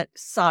with it,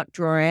 sock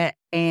drawer it,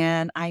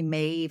 and I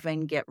may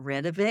even get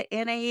rid of it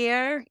in a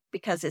year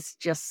because it's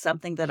just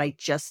something that I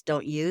just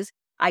don't use.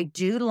 I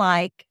do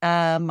like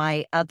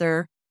my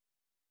other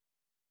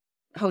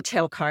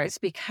hotel cards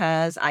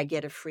because I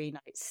get a free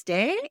night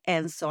stay.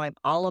 And so I'm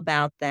all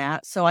about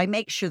that. So I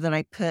make sure that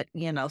I put,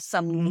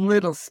 some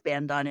little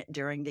spend on it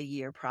during the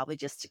year, probably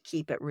just to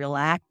keep it real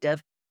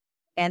active.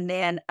 And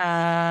then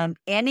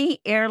any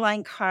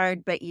airline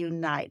card but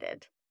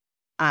United,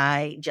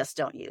 I just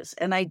don't use.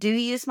 And I do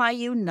use my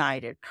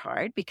United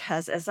card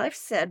because, as I've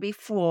said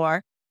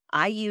before,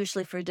 I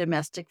usually for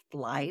domestic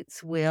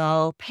flights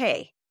will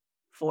pay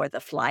for the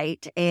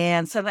flight.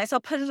 And sometimes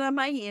I'll put it on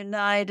my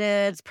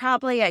United.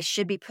 Probably I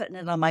should be putting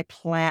it on my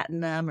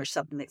Platinum or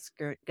something that's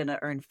going to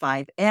earn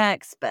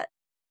 5X. But,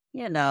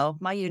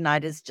 my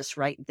United is just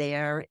right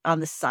there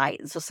on the site.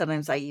 And so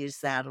sometimes I use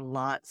that a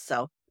lot.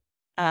 So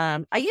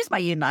I use my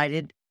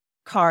United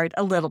card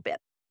a little bit,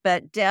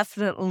 but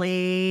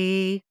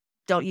definitely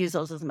don't use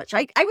those as much.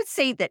 I would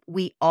say that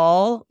we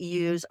all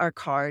use our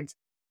cards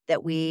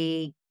that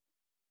we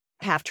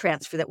have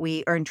that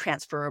we earn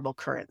transferable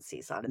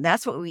currencies on. And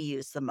that's what we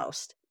use the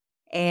most.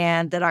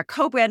 And that our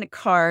co-branded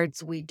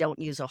cards, we don't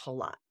use a whole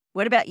lot.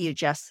 What about you,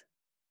 Jess?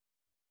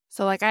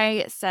 So like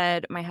I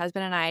said, my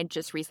husband and I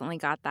just recently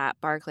got that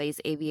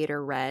Barclays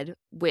Aviator Red,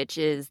 which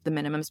is the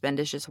minimum spend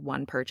is just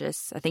one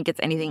purchase. I think it's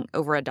anything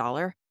over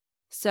 $1.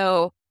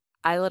 So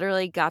I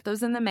literally got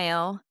those in the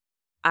mail.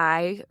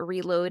 I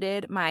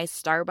reloaded my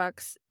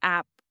Starbucks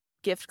app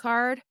gift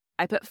card.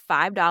 I put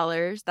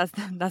 $5.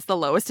 That's the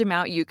lowest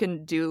amount you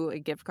can do a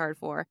gift card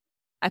for.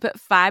 I put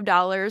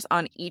 $5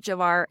 on each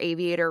of our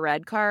Aviator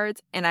Red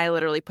cards, and I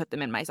literally put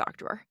them in my sock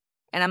drawer.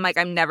 And I'm like,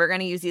 I'm never going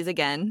to use these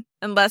again.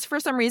 Unless for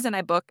some reason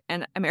I book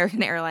an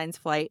American Airlines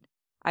flight,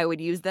 I would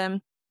use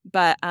them.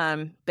 But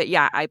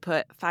yeah, I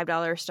put $5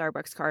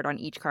 Starbucks card on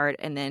each card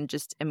and then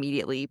just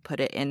immediately put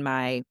it in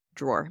my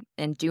drawer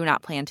and do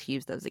not plan to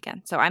use those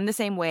again. So I'm the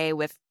same way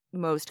with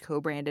most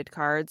co-branded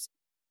cards.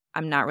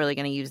 I'm not really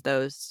going to use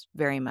those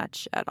very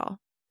much at all.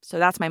 So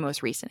that's my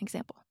most recent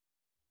example.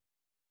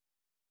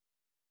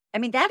 I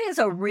mean, that is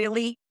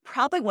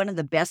probably one of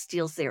the best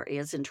deals there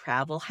is in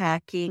travel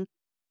hacking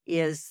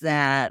is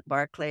that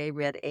Barclay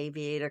Red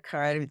Aviator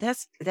card. I mean,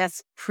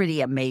 that's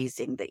pretty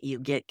amazing that you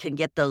can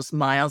get those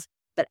miles.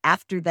 But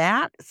after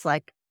that, it's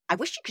like, I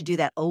wish you could do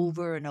that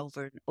over and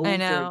over and over I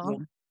know.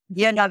 again.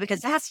 Yeah, no,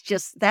 because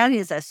that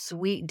is a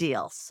sweet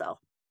deal. So,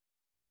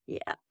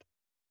 yeah.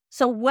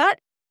 So what,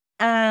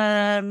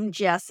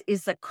 Jess,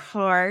 is the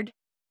card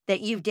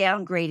that you've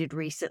downgraded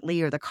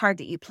recently or the card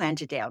that you plan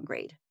to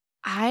downgrade?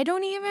 I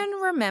don't even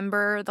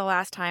remember the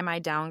last time I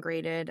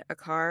downgraded a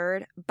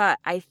card, but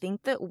I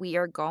think that we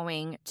are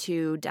going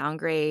to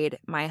downgrade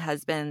my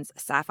husband's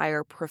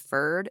Sapphire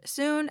Preferred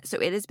soon. So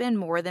it has been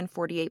more than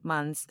 48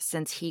 months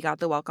since he got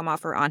the welcome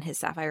offer on his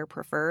Sapphire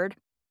Preferred,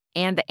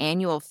 and the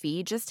annual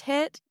fee just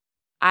hit.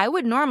 I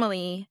would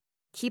normally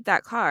keep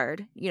that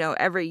card,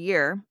 every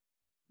year,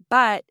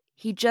 but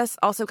he just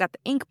also got the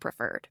Ink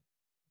Preferred.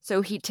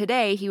 So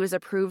today he was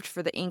approved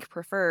for the Ink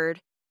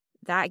Preferred.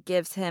 That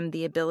gives him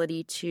the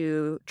ability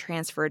to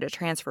transfer to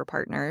transfer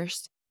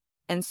partners.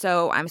 And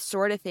so I'm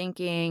sort of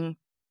thinking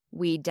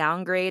we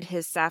downgrade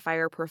his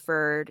Sapphire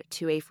Preferred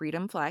to a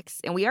Freedom Flex.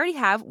 And we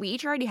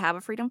each already have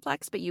a Freedom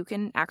Flex, but you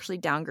can actually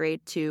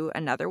downgrade to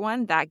another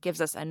one. That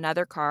gives us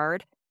another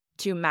card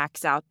to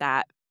max out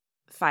that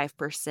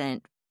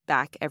 5%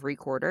 back every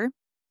quarter.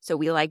 So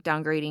we like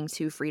downgrading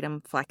to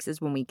Freedom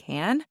Flexes when we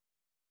can.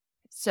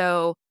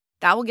 So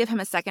that will give him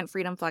a second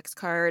Freedom Flex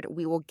card.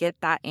 We will get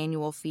that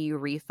annual fee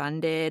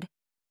refunded.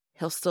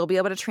 He'll still be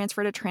able to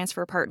transfer to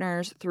transfer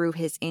partners through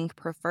his Ink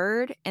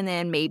Preferred. And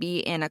then maybe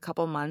in a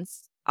couple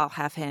months, I'll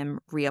have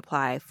him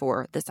reapply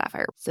for the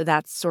Sapphire. So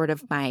that's sort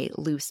of my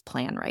loose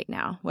plan right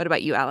now. What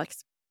about you,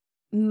 Alex?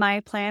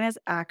 My plan is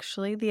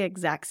actually the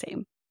exact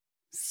same.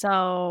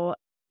 So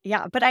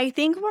yeah, but I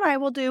think what I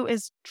will do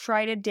is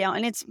try to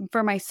and it's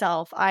for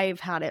myself.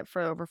 I've had it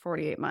for over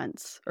 48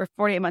 months or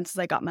 48 months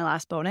since I got my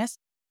last bonus.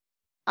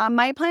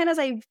 My plan is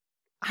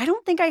I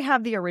don't think I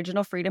have the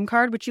original Freedom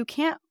card, which you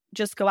can't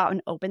just go out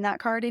and open that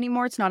card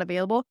anymore. It's not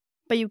available,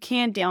 but you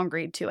can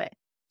downgrade to it.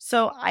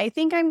 So I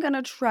think I'm going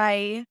to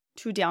try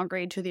to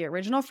downgrade to the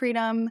original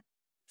Freedom,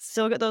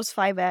 still get those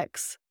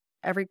 5X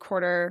every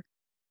quarter,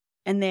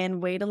 and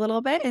then wait a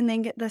little bit and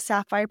then get the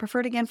Sapphire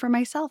Preferred again for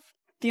myself.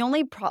 The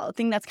only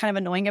thing that's kind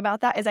of annoying about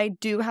that is I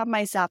do have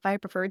my Sapphire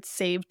Preferred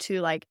saved to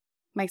like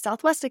my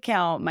Southwest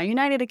account, my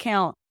United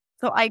account.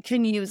 So I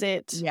can use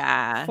it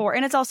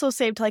and it's also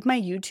saved to like my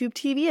YouTube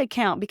TV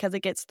account because it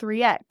gets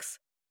 3X.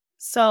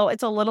 So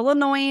it's a little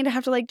annoying to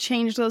have to like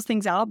change those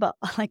things out, but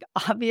like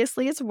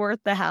obviously it's worth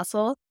the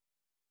hassle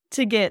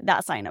to get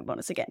that sign-up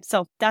bonus again.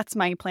 So that's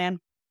my plan.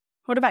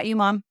 What about you,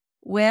 Mom?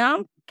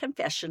 Well,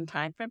 confession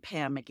time from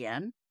Pam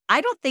again.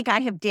 I don't think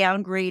I have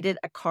downgraded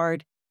a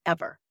card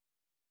ever.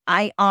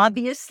 I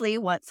obviously,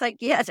 once I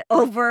get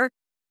over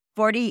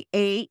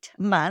 48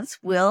 months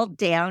will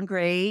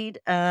downgrade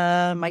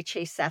my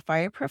Chase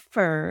Sapphire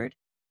Preferred.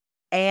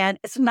 And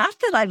it's not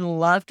that I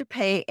love to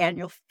pay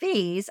annual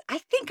fees. I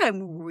think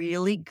I'm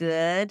really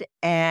good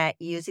at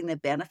using the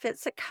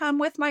benefits that come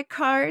with my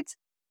cards.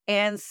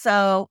 And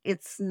so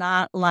it's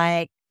not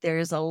like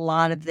there's a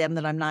lot of them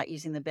that I'm not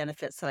using the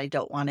benefits that I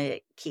don't want to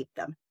keep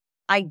them.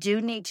 I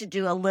do need to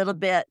do a little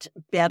bit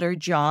better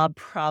job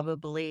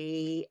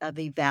probably of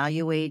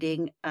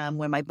evaluating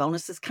when my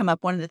bonuses come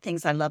up. One of the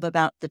things I love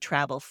about the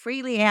Travel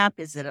Freely app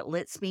is that it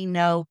lets me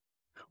know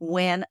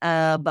when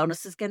a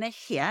bonus is going to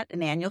hit,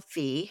 an annual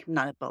fee,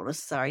 not a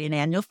bonus, sorry, an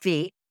annual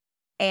fee.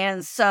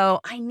 And so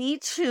I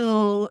need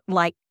to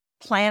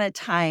plan a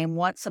time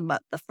once a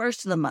month, the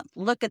first of the month,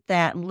 look at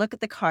that and look at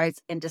the cards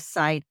and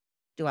decide,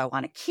 do I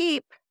want to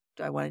keep?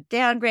 Do I want to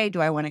downgrade?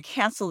 Do I want to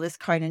cancel this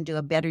card and do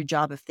a better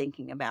job of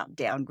thinking about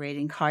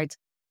downgrading cards?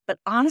 But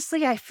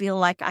honestly, I feel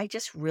like I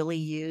just really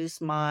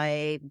use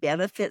my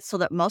benefits so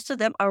that most of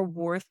them are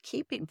worth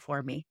keeping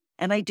for me.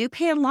 And I do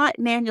pay a lot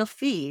in annual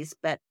fees,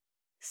 but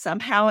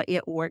somehow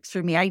it works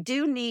for me. I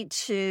do need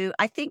to,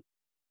 I think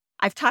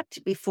I've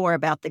talked before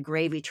about the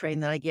gravy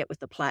train that I get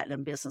with the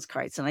Platinum business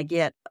cards. And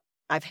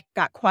I've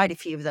got quite a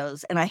few of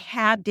those and I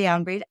have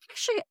downgraded.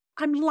 Actually,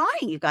 I'm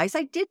lying, you guys.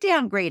 I did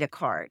downgrade a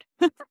card.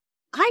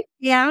 I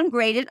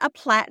downgraded a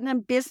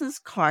Platinum business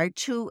card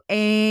to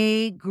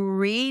a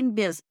green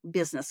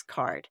business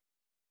card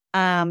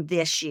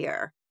this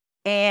year.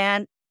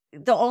 And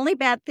the only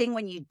bad thing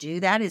when you do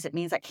that is it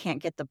means I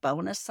can't get the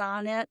bonus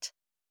on it.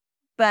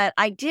 But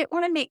I didn't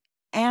want to make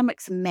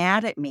Amex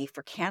mad at me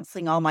for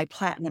canceling all my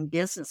Platinum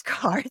business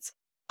cards.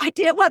 I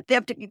didn't want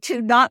them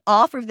to not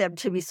offer them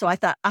to me. So I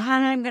thought,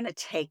 I'm going to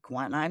take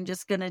one. I'm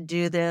just going to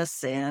do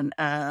this. And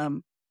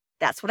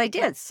that's what I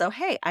did. So,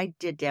 hey, I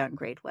did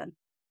downgrade one.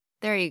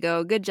 There you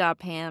go. Good job,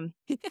 Pam.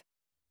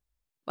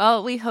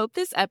 Well, we hope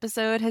this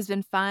episode has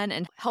been fun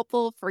and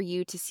helpful for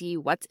you to see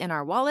what's in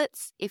our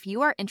wallets. If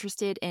you are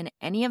interested in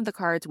any of the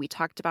cards we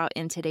talked about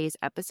in today's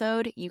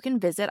episode, you can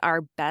visit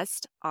our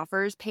best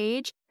offers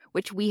page,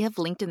 which we have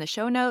linked in the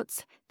show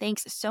notes.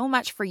 Thanks so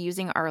much for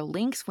using our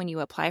links when you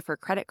apply for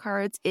credit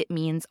cards. It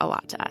means a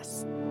lot to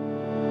us.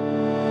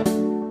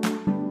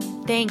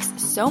 Thanks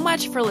so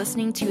much for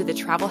listening to the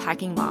Travel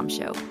Hacking Mom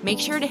Show. Make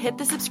sure to hit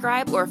the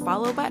subscribe or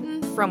follow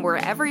button from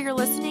wherever you're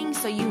listening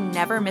so you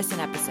never miss an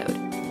episode.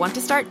 Want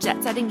to start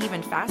jet setting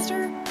even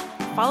faster?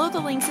 Follow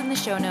the links in the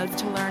show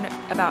notes to learn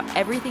about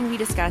everything we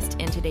discussed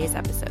in today's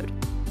episode.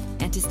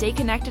 And to stay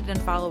connected and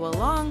follow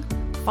along,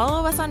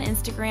 follow us on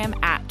Instagram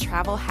at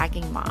Travel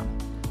Hacking Mom.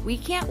 We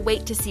can't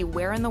wait to see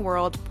where in the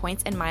world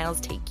Points and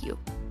Miles take you.